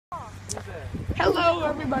Hello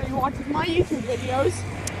everybody who watches my YouTube videos.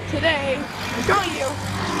 Today I'm showing you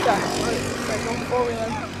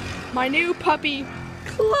my new puppy,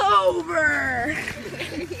 Clover.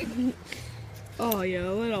 Oh yeah,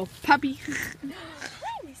 little puppy.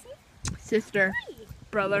 Hi, Missy. Sister,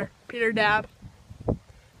 brother, Peter Dab.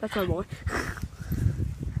 That's my boy.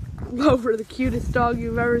 Clover, the cutest dog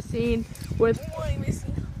you've ever seen, with Hi, Missy.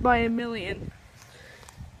 by a million.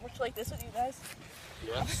 Much like this with you guys.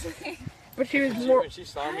 Yes. But she was more. When she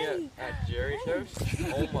saw me at Jerry's house,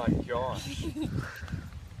 oh my gosh.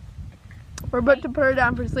 We're about to put her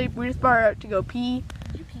down for sleep. We just brought her out to go pee.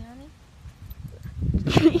 Did you pee on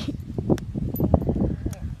me?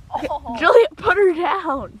 Oh. Juliet, put her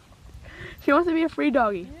down. She wants to be a free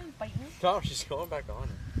doggy. You didn't bite me. No, she's going back on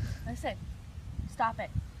it. Listen, stop it.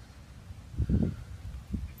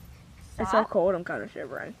 It's so cold. I'm kind of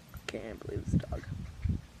shivering. Can't believe this dog.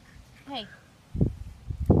 Hey.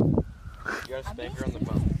 You gotta spank her on the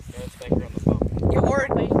bum. You gotta spank her on the bum.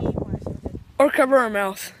 Or cover her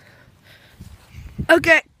mouth.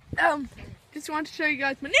 Okay. Just want to show you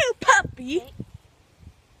guys my new puppy.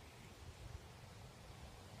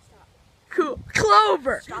 Stop. Cool.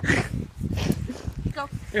 Clover. Stop it. Go.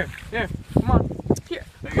 Here, come on. Here.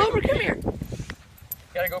 Clover, come here. You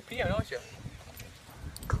gotta go pee, I know you.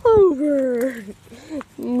 Clover.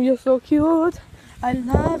 You're so cute. I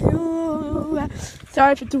love you.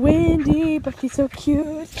 Sorry if it's windy, but she's so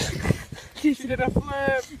cute. She did a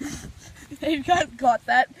flip. If you guys got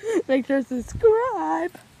that, make sure to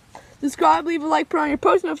subscribe. Subscribe, leave a like, put on your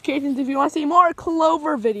post notifications if you want to see more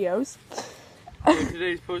Clover videos. So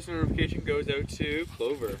today's post notification goes out to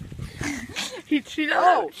Clover. She doesn't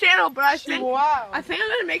have a channel, but I think I'm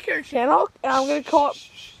gonna make her a channel, and I'm gonna call it